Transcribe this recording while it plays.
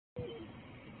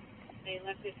They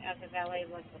left it at the valet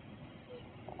rental.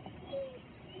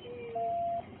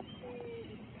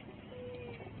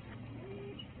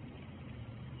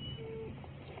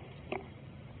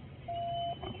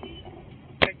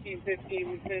 Team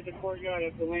 15, we cleared the courtyard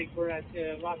of the link. We're at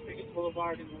Las Vegas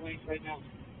Boulevard in the link right now.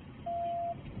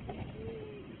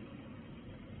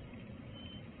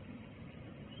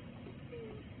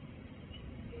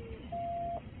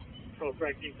 Control,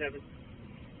 strike Team 7.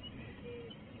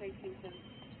 Strike Team 7.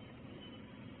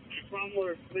 Cromwell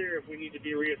is clear if we need to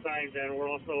be reassigned, and we're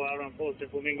also out on post at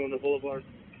Flamingo in the Boulevard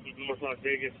with North Las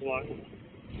Vegas SWAT.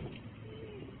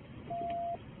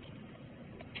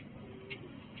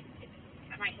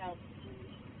 That might help.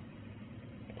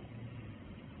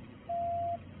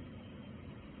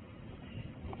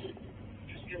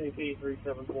 AP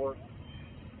 374.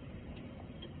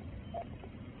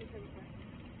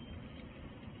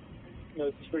 No,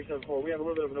 this is 374. We have a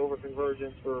little bit of an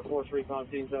overconvergence for Force Recon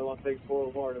teams at Las Vegas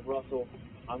Boulevard and Russell.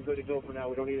 I'm good to go for now.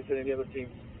 We don't need to send any other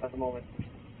teams at the moment.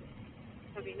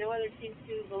 Okay, no other teams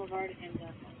to Boulevard and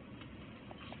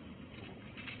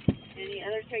any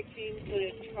other strike teams go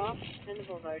to Trop and the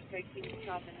Boulevard. Strike team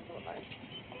Trop and the Boulevard.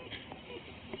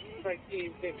 Strike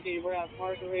team 15. We're at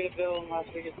Margaritaville and Las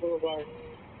Vegas Boulevard.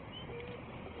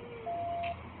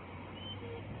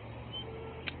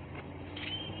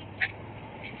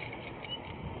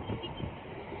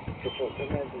 Control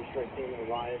 793 strike team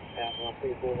arrived at Las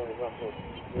Vegas Boulevard and Russell.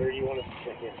 Where do you want us to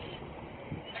check in?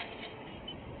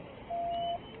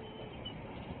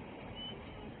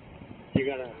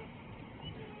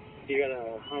 You got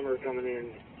a Hummer coming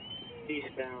in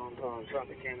eastbound on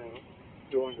Tropicana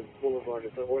going to the Boulevard.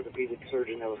 It's an orthopedic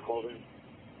surgeon that was called in.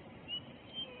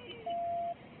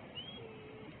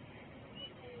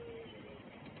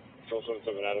 Control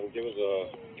 77 Adam, give us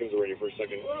a radio for a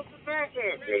second. What's the back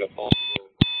there? We had a possible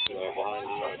behind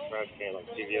the trash can on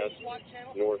CVS,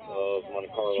 north of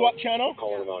Monte Carlo. SWAT channel?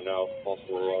 Calling them out now.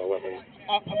 Possible weapon.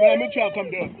 When I meet you, I'll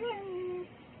come do it.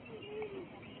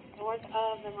 North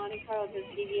of the Monte Carlo to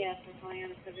CVS. We're calling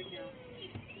on a subject now.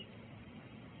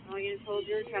 All units hold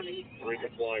your traffic.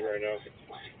 Reconflying right now.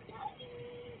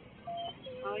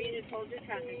 All units hold your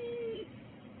traffic.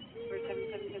 For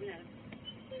 777 Adam.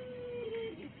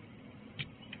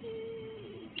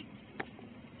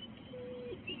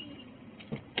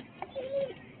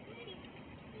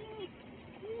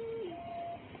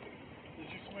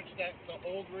 The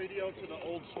old radio to the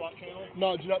old SWAT channel?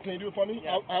 No, can you do it for me?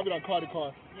 Yeah. I have it on car to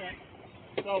car.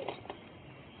 Yeah. So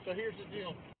here's the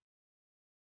deal.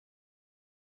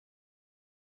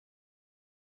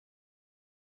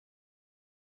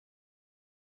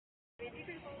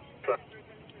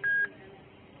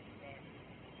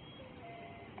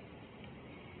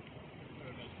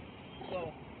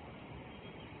 So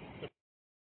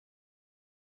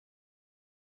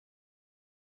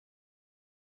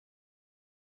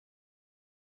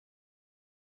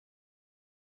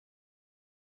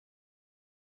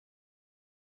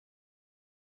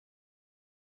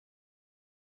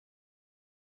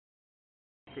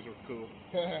because we're cool.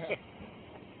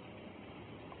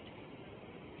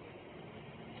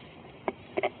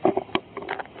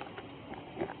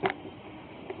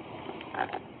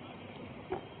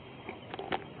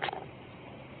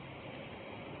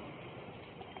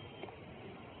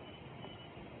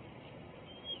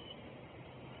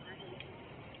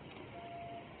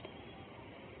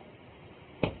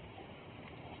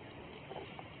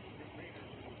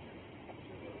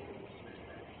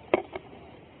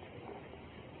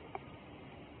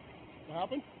 What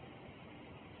happened?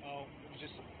 Oh, it was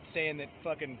just saying that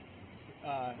fucking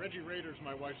Reggie Rader's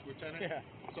my wife's lieutenant. Yeah.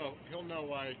 So he'll know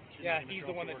why. Yeah, he's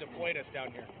the one that deployed us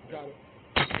down here. Got it.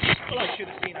 Well, I should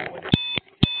have seen. I went.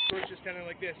 George just kind of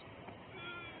like this,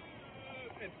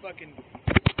 and fucking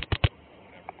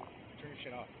whatever. Turn your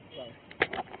shit off. Sorry.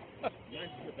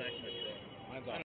 Mine's in the back of my truck. Mine's on.